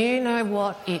 but you know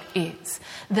what it is.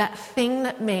 That thing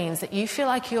that means that you feel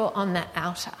like you're on that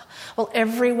outer. Well,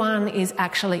 everyone is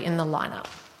actually in the lineup.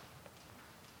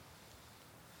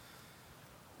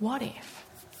 What if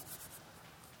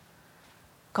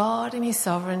God in his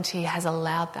sovereignty has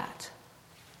allowed that,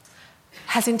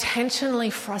 has intentionally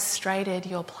frustrated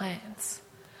your plans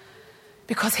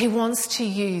because he wants to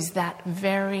use that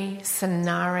very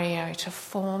scenario to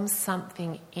form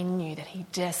something in you that he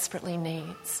desperately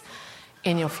needs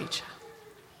in your future?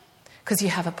 Because you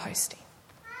have a posting.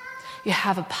 You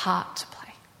have a part to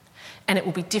play. And it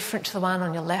will be different to the one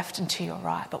on your left and to your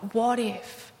right. But what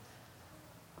if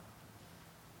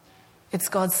it's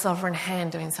God's sovereign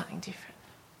hand doing something different?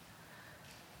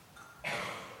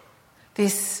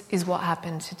 This is what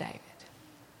happened to David.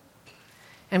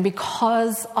 And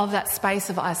because of that space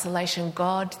of isolation,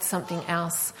 God did something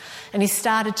else. And he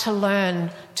started to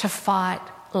learn to fight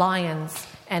lions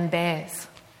and bears.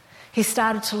 He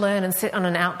started to learn and sit on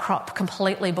an outcrop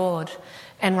completely bored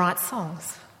and write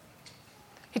songs.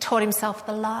 He taught himself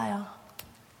the lyre,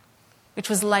 which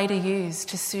was later used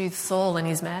to soothe Saul in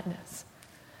his madness.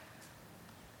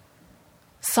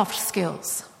 Soft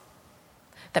skills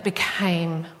that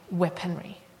became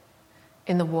weaponry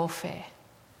in the warfare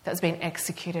that was being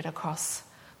executed across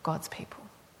God's people.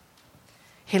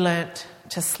 He learnt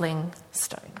to sling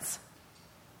stones.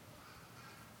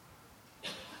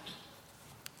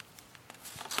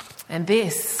 And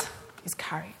this is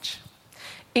courage.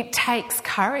 It takes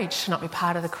courage to not be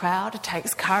part of the crowd. It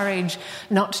takes courage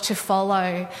not to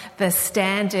follow the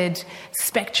standard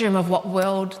spectrum of what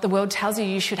the world tells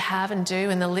you should have and do,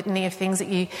 and the litany of things that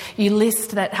you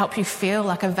list that help you feel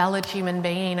like a valid human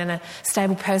being and a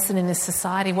stable person in this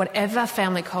society. Whatever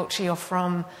family culture you're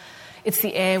from, it's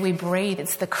the air we breathe.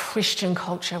 It's the Christian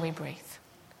culture we breathe.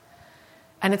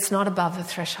 And it's not above the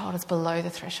threshold, it's below the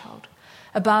threshold.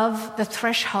 Above the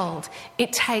threshold,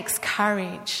 it takes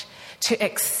courage to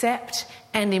accept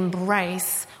and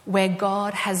embrace where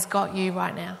God has got you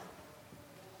right now.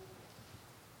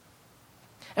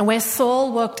 And where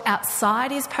Saul worked outside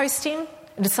his posting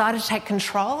and decided to take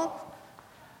control,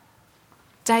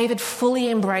 David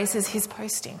fully embraces his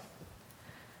posting.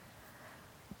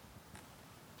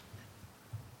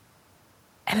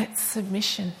 And it's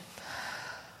submission.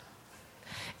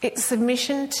 It's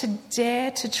submission to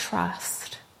dare to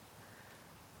trust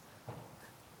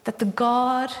that the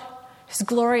God whose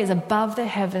glory is above the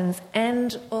heavens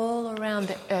and all around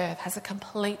the earth has a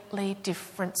completely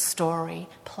different story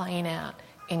playing out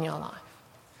in your life.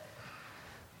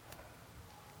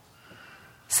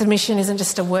 Submission isn't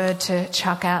just a word to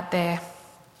chuck out there.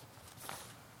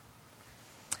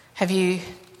 Have you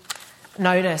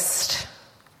noticed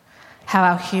how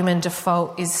our human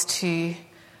default is to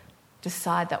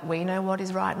decide that we know what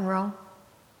is right and wrong?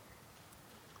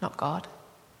 Not God.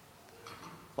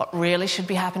 What really should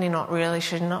be happening, what really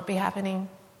should not be happening.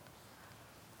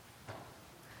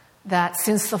 That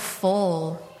since the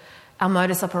fall, our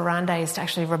modus operandi is to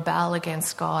actually rebel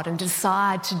against God and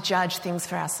decide to judge things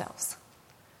for ourselves,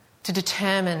 to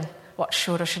determine what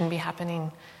should or shouldn't be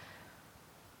happening.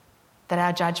 That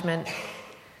our judgment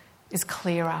is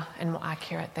clearer and more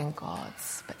accurate than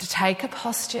God's. But to take a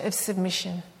posture of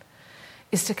submission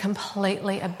is to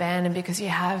completely abandon, because you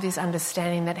have this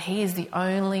understanding that He is the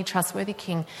only trustworthy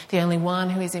King, the only one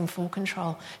who is in full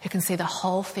control, who can see the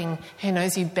whole thing, who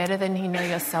knows you better than you know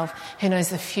yourself, who knows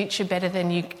the future better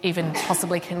than you even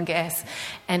possibly can guess,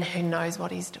 and who knows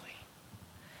what He's doing.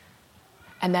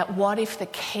 And that what if the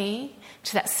key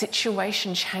to that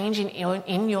situation changing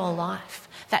in your life,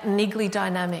 that niggly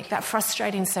dynamic, that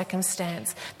frustrating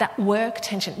circumstance, that work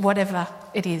tension, whatever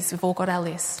it is, we've all got our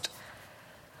list.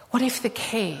 What if the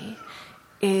key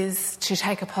is to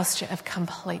take a posture of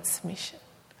complete submission?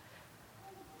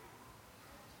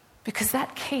 Because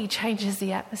that key changes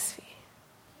the atmosphere.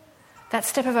 That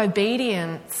step of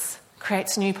obedience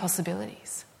creates new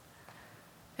possibilities.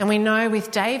 And we know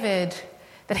with David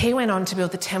that he went on to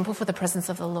build the temple for the presence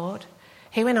of the Lord.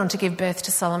 He went on to give birth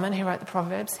to Solomon, who wrote the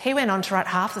Proverbs. He went on to write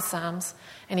half the Psalms,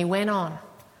 and he went on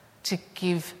to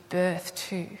give birth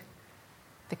to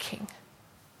the King,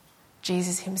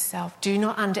 Jesus Himself. Do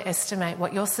not underestimate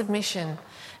what your submission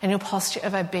and your posture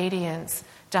of obedience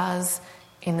does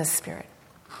in the Spirit.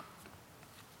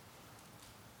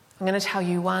 I'm going to tell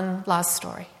you one last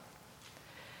story.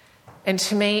 And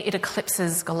to me, it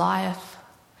eclipses Goliath.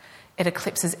 It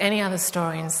eclipses any other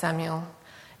story in Samuel.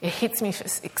 It hits me for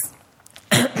six.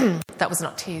 That was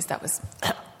not tears, that was...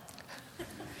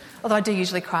 Although I do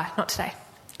usually cry, not today.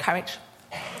 Courage.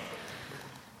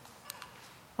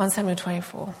 1 Samuel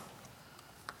 24.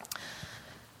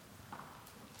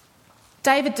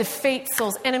 David defeats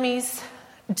Saul's enemies.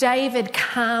 David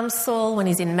calms Saul when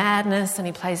he's in madness, and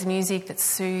he plays music that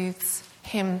soothes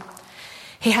him.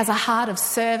 He has a heart of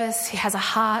service. He has a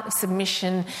heart of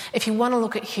submission. If you want to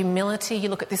look at humility, you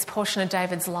look at this portion of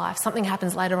David's life. Something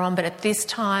happens later on, but at this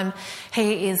time,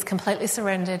 he is completely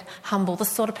surrendered, humble, the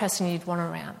sort of person you'd want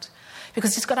around,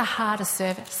 because he's got a heart of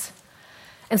service.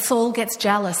 And Saul gets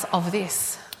jealous of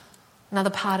this,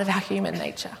 another part of our human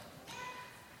nature.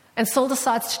 And Saul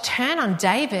decides to turn on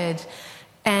David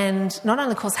and not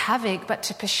only cause havoc, but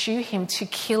to pursue him, to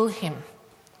kill him,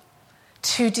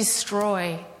 to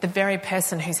destroy the very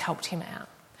person who's helped him out.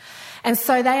 And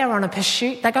so they are on a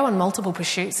pursuit. They go on multiple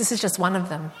pursuits. This is just one of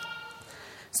them.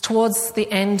 It's towards the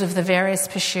end of the various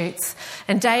pursuits.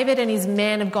 And David and his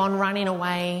men have gone running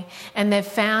away, and they've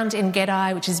found En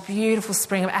Gedi, which is a beautiful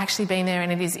spring. I've actually been there,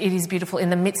 and it is beautiful. In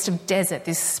the midst of desert,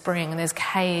 this spring, and there's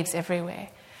caves everywhere.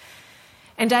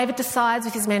 And David decides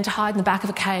with his men to hide in the back of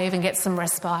a cave and get some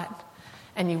respite.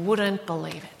 And you wouldn't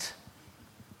believe it.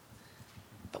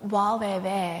 But while they're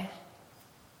there,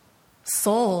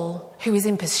 Saul, who is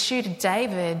in pursuit of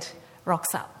David,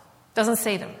 rocks up. Doesn't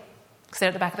see them because they're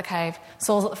at the back of the cave.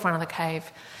 Saul's at the front of the cave.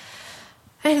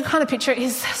 And you can kind of picture it.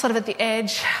 He's sort of at the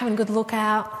edge, having a good look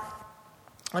out,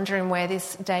 wondering where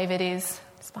this David is.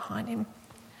 It's behind him.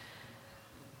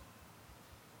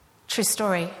 True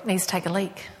story, needs to take a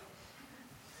leak.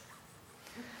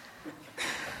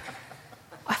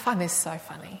 I find this so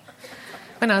funny.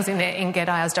 When I was in there in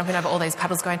Gedi, I was jumping over all these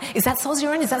puddles going, is that Saul's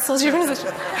urine? Is that Saul's urine?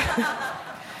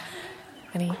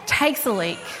 And he takes a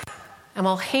leak. And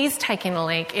while he's taking a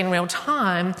leak in real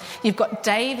time, you've got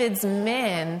David's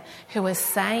men who are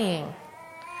saying,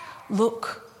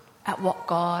 look at what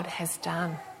God has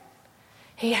done.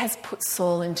 He has put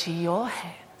Saul into your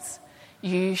hands.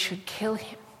 You should kill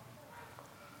him.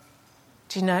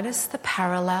 Do you notice the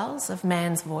parallels of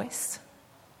man's voice?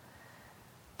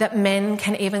 That men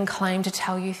can even claim to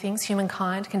tell you things,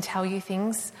 humankind can tell you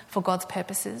things for God's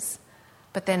purposes,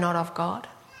 but they're not of God?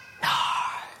 No.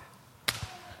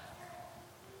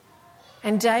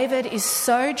 And David is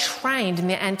so trained in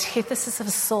the antithesis of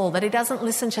Saul that he doesn't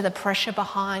listen to the pressure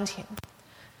behind him,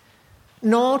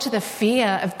 nor to the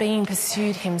fear of being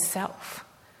pursued himself.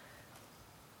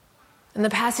 And the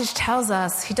passage tells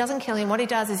us he doesn't kill him. What he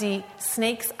does is he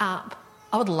sneaks up.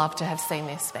 I would love to have seen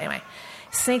this, but anyway.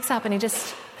 He sneaks up and he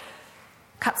just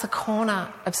cuts a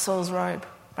corner of Saul's robe,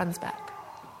 runs back.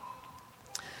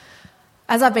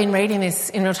 As I've been reading this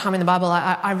in real time in the Bible,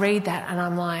 I read that and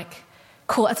I'm like,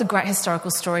 cool, that's a great historical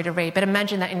story to read, but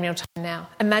imagine that in real time now.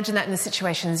 Imagine that in the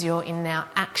situations you're in now,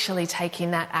 actually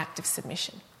taking that act of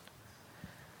submission.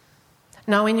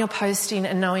 Knowing your posting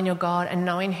and knowing your God and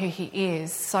knowing who he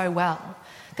is so well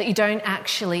that you don't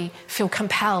actually feel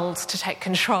compelled to take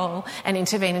control and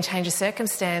intervene and change a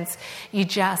circumstance, you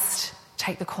just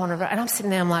take the corner of it. And I'm sitting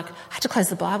there, I'm like, I had to close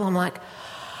the Bible, I'm like,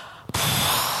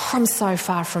 I'm so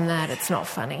far from that, it's not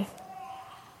funny.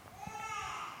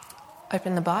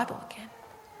 Open the Bible again.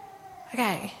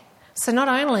 Okay, so not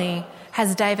only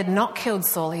has David not killed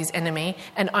Saul, his enemy,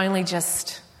 and only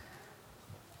just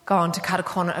gone to cut a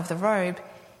corner of the robe,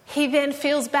 he then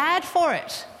feels bad for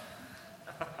it.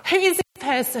 Who is this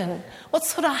person? What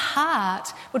sort of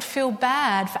heart would feel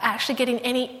bad for actually getting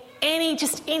any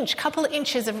just couple of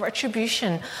inches of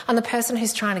retribution on the person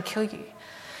who's trying to kill you?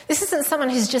 This isn't someone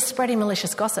who's just spreading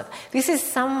malicious gossip. This is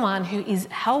someone who is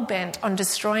hell-bent on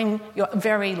destroying your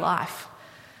very life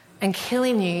and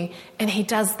killing you, and he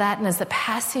does that. And as the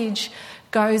passage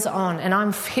goes on, and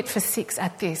I'm hit for 6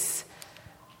 at this,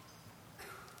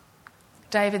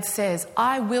 David says,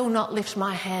 I will not lift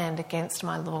my hand against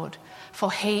my Lord,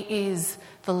 for he is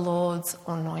the Lord's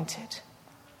anointed.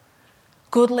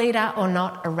 Good leader or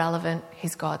not, irrelevant,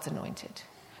 he's God's anointed.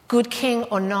 Good king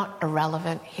or not,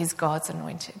 irrelevant, he's God's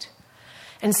anointed.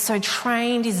 And so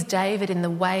trained is David in the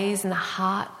ways and the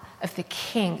heart of the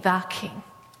king.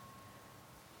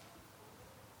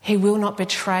 He will not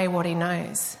betray what he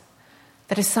knows.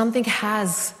 That if something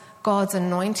has God's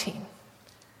anointing,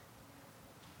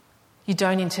 you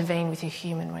don't intervene with your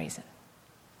human reason.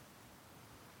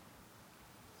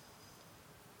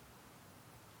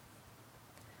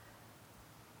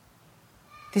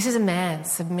 This is a man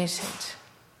submitted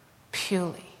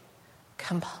purely,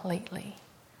 completely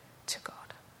to God,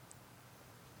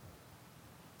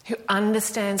 who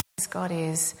understands who God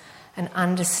is and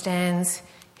understands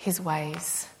his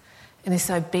ways. In this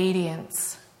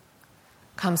obedience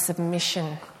comes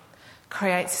submission,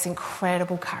 creates this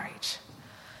incredible courage.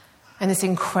 And this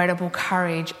incredible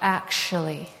courage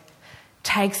actually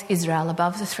takes Israel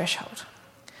above the threshold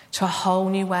to a whole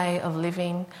new way of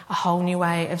living, a whole new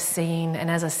way of seeing,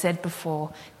 and as I said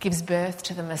before, gives birth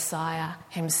to the Messiah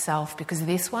himself, because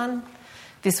this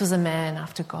was a man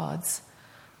after God's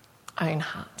own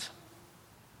heart.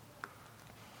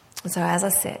 And so as I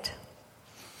said,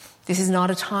 this is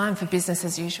not a time for business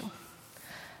as usual.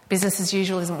 Business as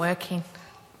usual isn't working.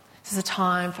 This is a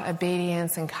time for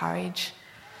obedience and courage.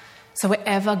 So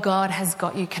wherever God has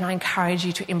got you, can I encourage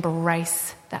you to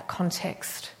embrace that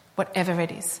context, whatever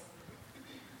it is?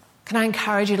 Can I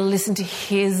encourage you to listen to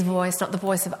his voice, not the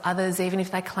voice of others, even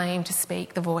if they claim to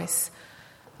speak the voice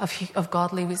of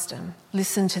godly wisdom?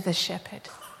 Listen to the shepherd.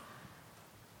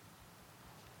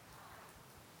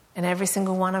 And every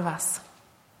single one of us,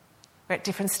 we're at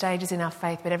different stages in our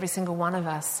faith, but every single one of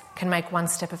us can make one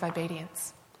step of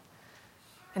obedience.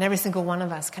 And every single one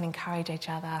of us can encourage each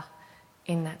other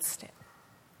in that step.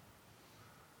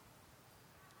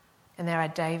 And there are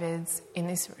Davids in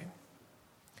this room.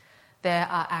 There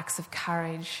are acts of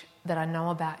courage that I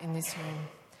know about in this room,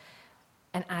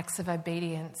 and acts of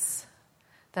obedience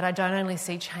that I don't only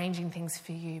see changing things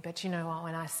for you, but you know what,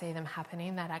 when I see them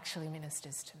happening, that actually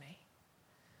ministers to me.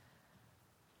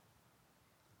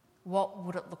 What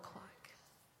would it look like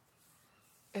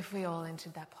if we all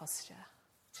entered that posture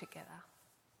together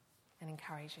and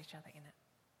encouraged each other in it?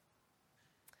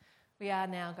 We are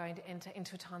now going to enter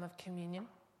into a time of communion.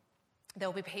 There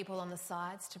will be people on the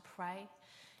sides to pray.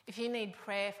 If you need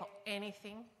prayer for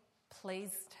anything,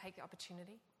 please take the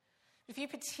opportunity. If you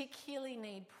particularly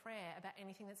need prayer about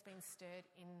anything that's been stirred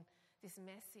in this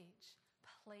message,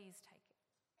 please take it.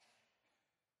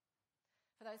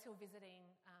 For those who are visiting,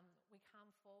 we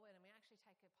come forward and we actually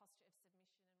take a posture of